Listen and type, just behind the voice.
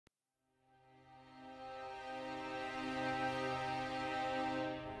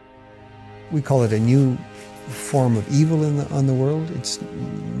We call it a new form of evil on the world. It's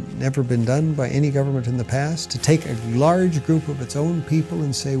never been done by any government in the past, to take a large group of its own people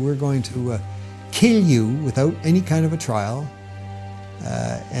and say, we're going to kill you without any kind of a trial,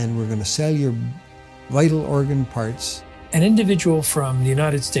 and we're going to sell your vital organ parts. An individual from the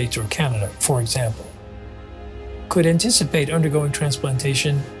United States or Canada, for example, could anticipate undergoing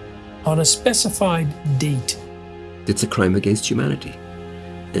transplantation on a specified date. It's a crime against humanity.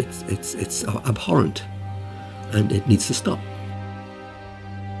 It's abhorrent, and it needs to stop.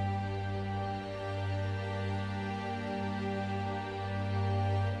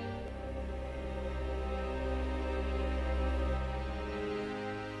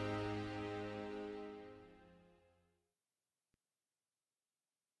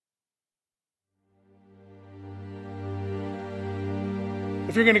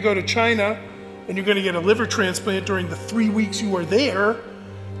 If you're going to go to China and you're going to get a liver transplant during the 3 weeks you are there,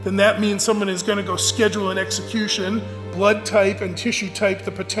 then that means someone is going to go schedule an execution, blood type and tissue type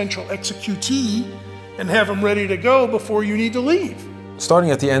the potential executee, and have them ready to go before you need to leave.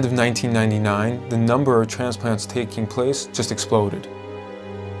 Starting at the end of 1999, the number of transplants taking place just exploded.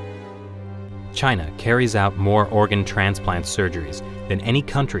 China carries out more organ transplant surgeries than any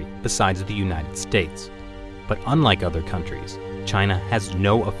country besides the United States. But unlike other countries, China has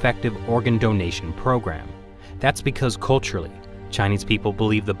no effective organ donation program. That's because culturally, Chinese people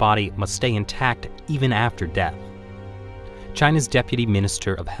believe the body must stay intact even after death. China's Deputy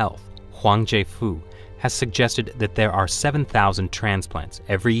Minister of Health, Huang Zhefu, has suggested that there are 7,000 transplants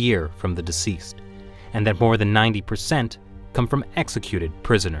every year from the deceased, and that more than 90% come from executed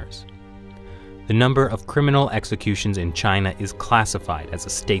prisoners. The number of criminal executions in China is classified as a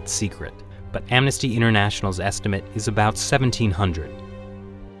state secret, but Amnesty International's estimate is about 1,700.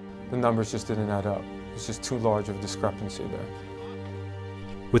 The numbers just didn't add up. It's just too large of a discrepancy there.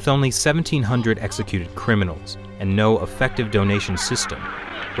 With only 1,700 executed criminals and no effective donation system,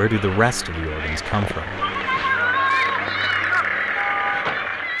 where do the rest of the organs come from?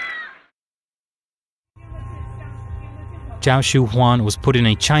 Zhao Shuhuan was put in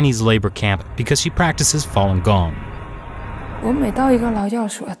a Chinese labor camp because she practices Falun Gong. 我每到一个劳教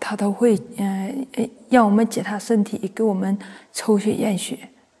所，他都会让我们检查身体，给我们抽血验血。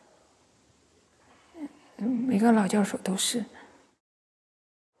每个劳教所都是。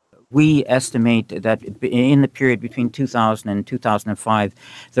 We estimate that in the period between 2000 and 2005,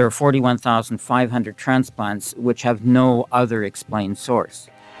 there are 41,500 transplants which have no other explained source.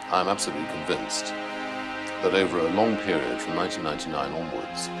 I'm absolutely convinced that over a long period from 1999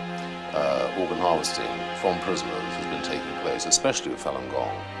 onwards, organ harvesting from prisoners has been taking place, especially with Falun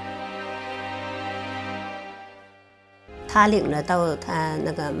Gong. 他领了到他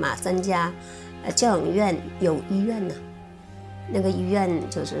那个马三家教养院有医院呢。 那个医院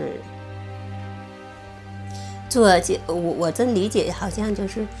就是做我真理解好像就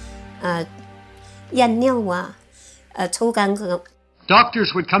是验尿啊抽干戈。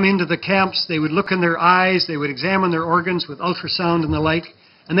 Doctors would come into the camps, they would look in their eyes, they would examine their organs with ultrasound and the like,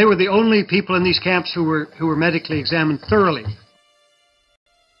 and they were the only people in these camps who were medically examined thoroughly.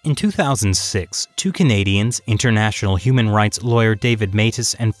 In 2006, two Canadians, international human rights lawyer David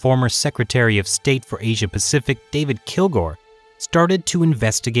Matus and former Secretary of State for Asia Pacific David Kilgore, started to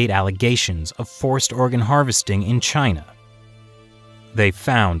investigate allegations of forced organ harvesting in China. They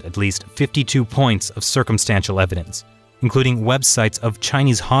found at least 52 points of circumstantial evidence, including websites of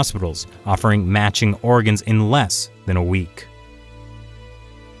Chinese hospitals offering matching organs in less than a week.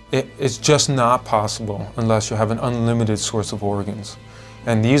 It's just not possible unless you have an unlimited source of organs.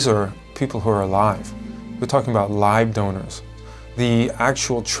 And these are people who are alive. We're talking about live donors. The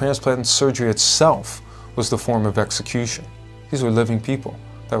actual transplant surgery itself was the form of execution. These were living people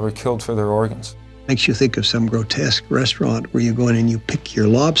that were killed for their organs. Makes you think of some grotesque restaurant where you go in and you pick your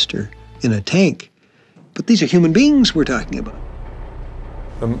lobster in a tank. But these are human beings we're talking about.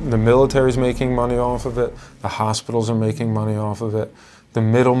 The military's making money off of it. The hospitals are making money off of it. The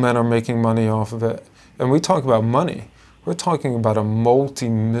middlemen are making money off of it. And we talk about money. We're talking about a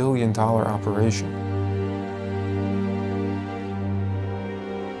multi-million-dollar operation.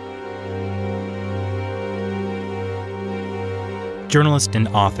 Journalist and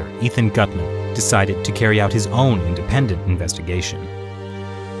author Ethan Gutman decided to carry out his own independent investigation.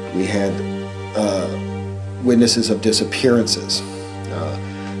 We had witnesses of disappearances,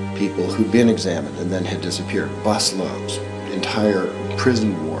 people who'd been examined and then had disappeared, busloads, entire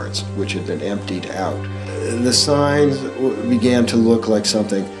prison wards which had been emptied out. The signs began to look like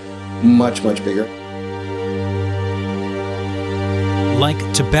something much, much bigger. Like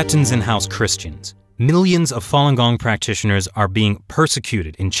Tibetans and house Christians, Millions of Falun Gong practitioners are being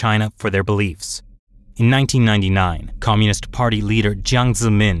persecuted in China for their beliefs. In 1999, Communist Party leader Jiang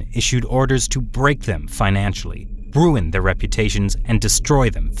Zemin issued orders to break them financially, ruin their reputations, and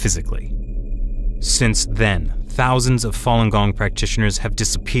destroy them physically. Since then, thousands of Falun Gong practitioners have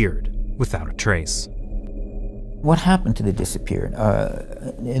disappeared without a trace. What happened to the disappeared?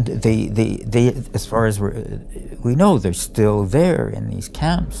 As far as we know, they're still there in these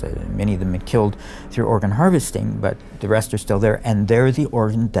camps. Many of them been killed through organ harvesting, but the rest are still there, and they're the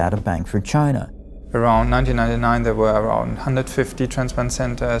organ data bank for China. Around 1999, there were around 150 transplant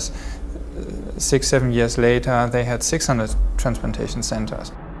centers. 6-7 years later, they had 600 transplantation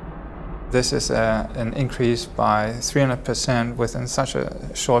centers. This is an increase by 300% within such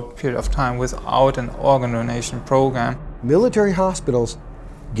a short period of time without an organ donation program. Military hospitals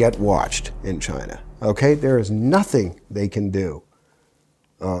get watched in China, okay? There is nothing they can do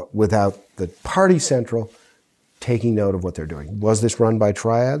without the party central taking note of what they're doing. Was this run by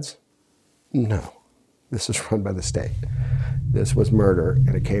triads? No, this is run by the state. This was murder,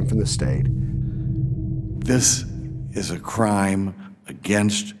 and it came from the state. This is a crime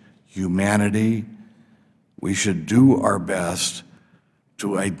against humanity. We should do our best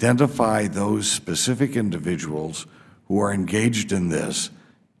to identify those specific individuals who are engaged in this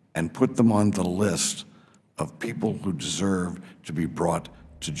and put them on the list of people who deserve to be brought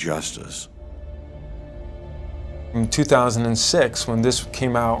to justice. In 2006, when this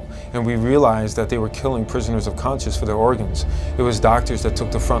came out and we realized that they were killing prisoners of conscience for their organs, it was doctors that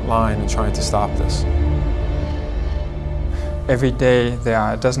took the front line in trying to stop this. Every day there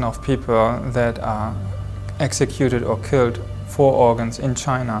are a dozen of people that are executed or killed for organs in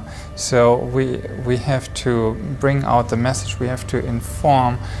China. So we have to bring out the message, we have to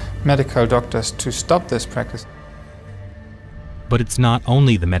inform medical doctors to stop this practice. But it's not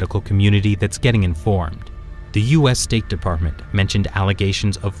only the medical community that's getting informed. The US State Department mentioned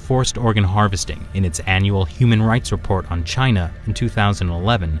allegations of forced organ harvesting in its annual Human Rights Report on China in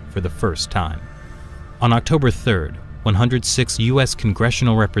 2011 for the first time. On October 3rd, 106 U.S.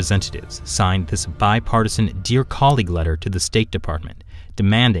 congressional representatives signed this bipartisan Dear Colleague letter to the State Department,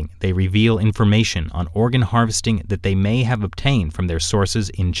 demanding they reveal information on organ harvesting that they may have obtained from their sources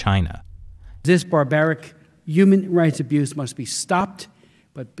in China. This barbaric human rights abuse must be stopped,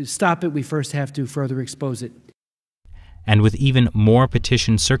 but to stop it, we first have to further expose it. And with even more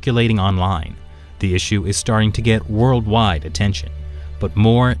petitions circulating online, the issue is starting to get worldwide attention, but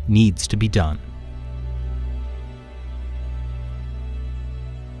more needs to be done.